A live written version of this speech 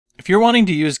If you're wanting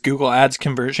to use Google Ads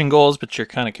conversion goals, but you're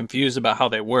kind of confused about how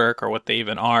they work or what they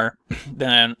even are,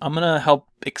 then I'm going to help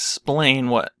explain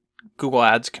what Google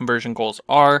Ads conversion goals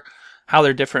are, how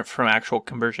they're different from actual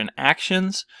conversion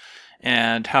actions,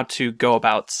 and how to go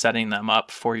about setting them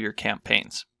up for your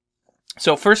campaigns.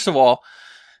 So first of all,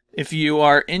 if you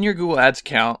are in your Google Ads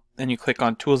account and you click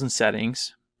on Tools and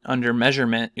Settings, under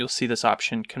Measurement, you'll see this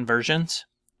option, Conversions.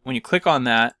 When you click on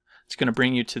that, it's going to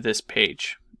bring you to this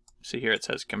page. So here it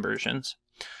says Conversions.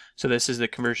 So this is the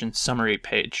conversion summary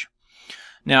page.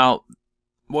 Now,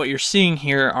 what you're seeing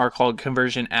here are called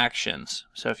conversion actions.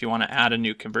 So if you want to add a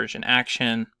new conversion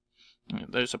action,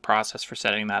 there's a process for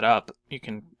setting that up. You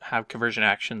can have conversion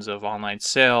actions of online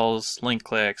sales, link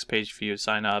clicks, page views,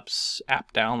 signups,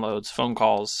 app downloads, phone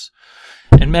calls,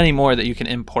 and many more that you can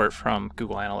import from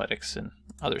Google Analytics and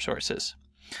other sources.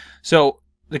 So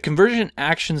the conversion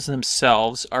actions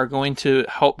themselves are going to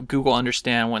help Google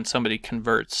understand when somebody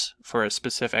converts for a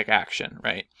specific action,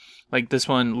 right? Like this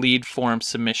one, lead form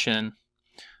submission.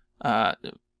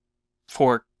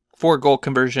 For goal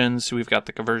conversions, we've got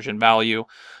the conversion value.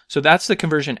 So that's the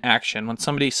conversion action. When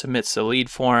somebody submits a lead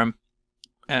form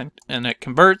and it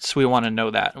converts, we want to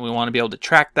know that. And we want to be able to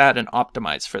track that and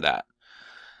optimize for that.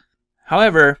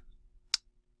 However,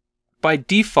 by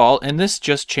default, and this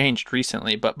just changed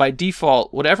recently, but by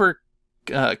default, whatever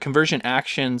conversion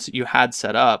actions you had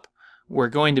set up were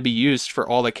going to be used for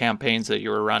all the campaigns that you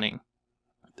were running.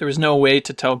 There was no way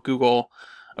to tell Google,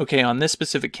 okay, on this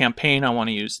specific campaign, I want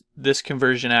to use this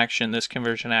conversion action, and this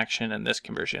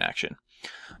conversion action.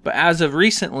 But as of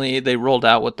recently, they rolled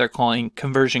out what they're calling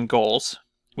conversion goals,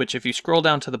 which if you scroll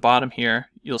down to the bottom here,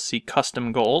 you'll see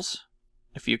custom goals.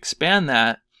 If you expand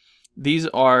that, these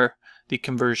are the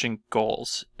conversion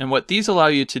goals. And what these allow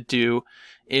you to do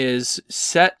is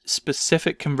set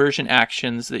specific conversion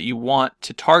actions that you want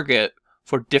to target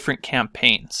for different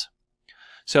campaigns.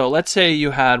 So let's say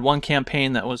you had one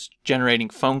campaign that was generating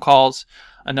phone calls,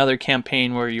 another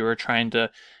campaign where you were trying to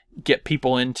get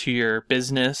people into your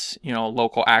business,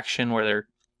 local action where they're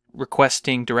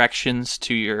requesting directions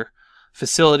to your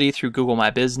facility through Google My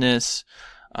Business.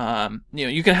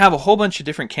 You can have a whole bunch of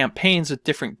different campaigns with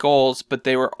different goals, but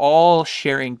they were all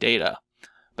sharing data.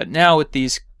 But now with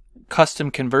these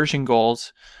custom conversion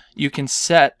goals, you can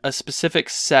set a specific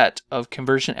set of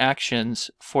conversion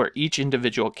actions for each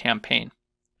individual campaign.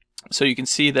 So you can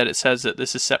see that it says that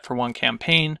this is set for one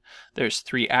campaign. There's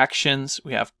 3 actions.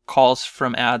 We have calls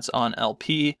from ads on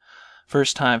LP,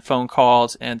 first time phone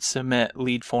calls, and submit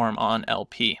lead form on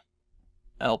LP.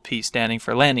 LP standing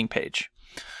for landing page.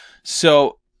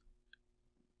 So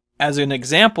as an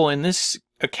example, in this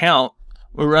account,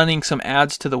 we're running some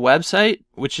ads to the website,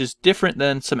 which is different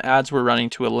than some ads we're running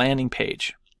to a landing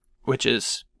page, which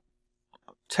is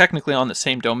technically on the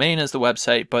same domain as the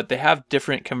website, but they have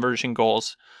different conversion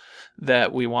goals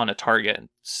that we want to target.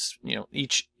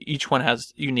 Each one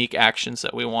has unique actions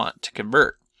that we want to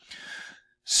convert.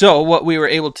 So what we were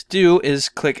able to do is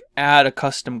click Add a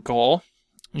Custom Goal.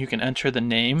 You can enter the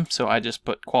name, so I just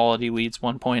put Quality Leads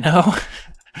 1.0.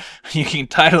 You can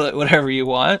title it whatever you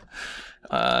want.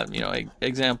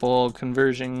 Example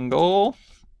conversion goal.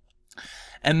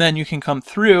 And then you can come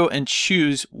through and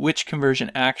choose which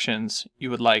conversion actions you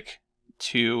would like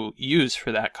to use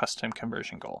for that custom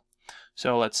conversion goal.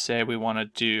 So let's say we want to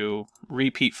do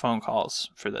repeat phone calls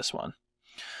for this one.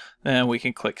 Then we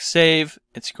can click Save.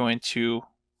 It's going to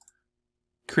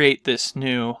create this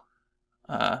new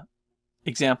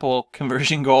example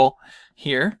conversion goal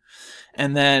here.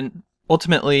 And then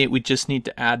ultimately, we just need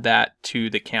to add that to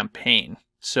the campaign.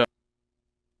 So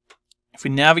if we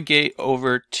navigate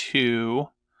over to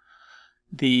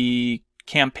the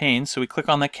campaign, so we click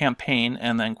on the campaign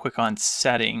and then click on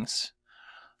Settings.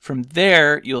 From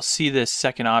there, you'll see this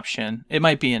second option. It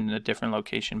might be in a different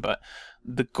location, but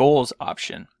the Goals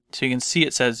option. So you can see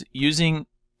it says Using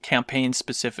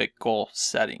Campaign-Specific Goal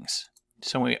Settings.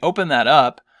 So when we open that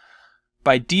up,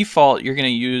 by default, you're going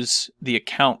to use the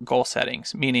account goal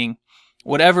settings, meaning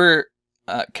whatever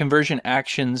conversion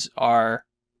actions are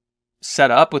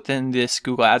set up within this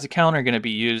Google Ads account are going to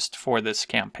be used for this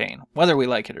campaign, whether we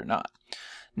like it or not.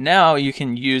 Now you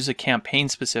can use a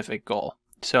campaign-specific goal.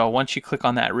 So once you click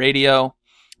on that radio,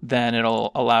 then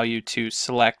it'll allow you to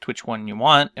select which one you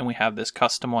want, and we have this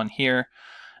custom one here.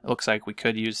 It looks like we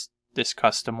could use this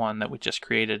custom one that we just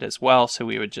created as well, so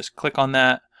we would just click on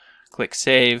that, click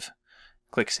Save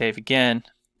again,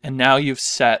 and now you've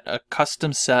set a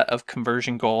custom set of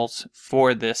conversion goals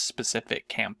for this specific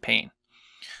campaign.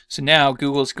 So now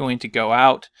Google's going to go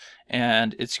out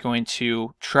and it's going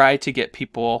to try to get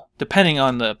people, depending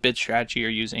on the bid strategy you're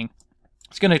using,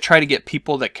 It's going to try to get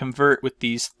people that convert with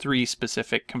these 3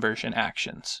 specific conversion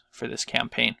actions for this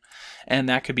campaign. And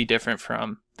that could be different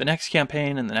from the next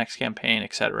campaign and the next campaign,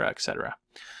 etc., etc.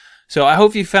 So I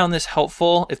hope you found this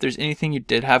helpful. If there's anything you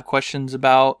did have questions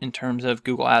about in terms of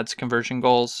Google Ads conversion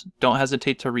goals, don't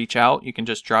hesitate to reach out. You can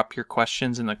just drop your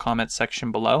questions in the comments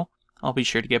section below. I'll be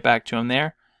sure to get back to them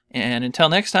there. And until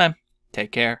next time,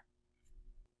 take care.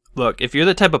 Look, if you're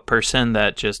the type of person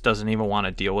that just doesn't even want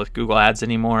to deal with Google Ads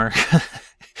anymore,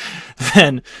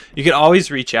 then you can always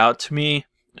reach out to me.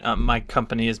 My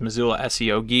company is Missoula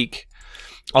SEO Geek.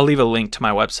 I'll leave a link to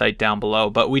my website down below,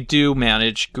 but we do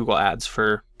manage Google Ads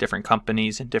for different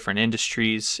companies in different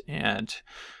industries, and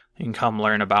you can come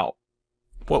learn about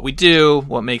what we do,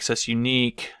 what makes us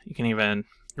unique. You can even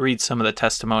read some of the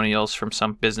testimonials from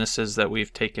some businesses that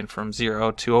we've taken from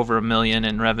 0 to over $1 million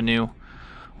in revenue,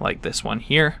 like this one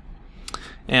here,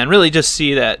 and really just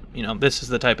see that, you know, this is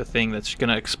the type of thing that's going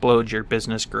to explode your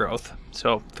business growth.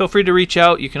 So feel free to reach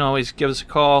out. You can always give us a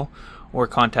call or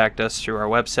contact us through our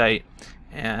website,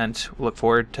 and we'll look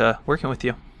forward to working with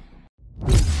you.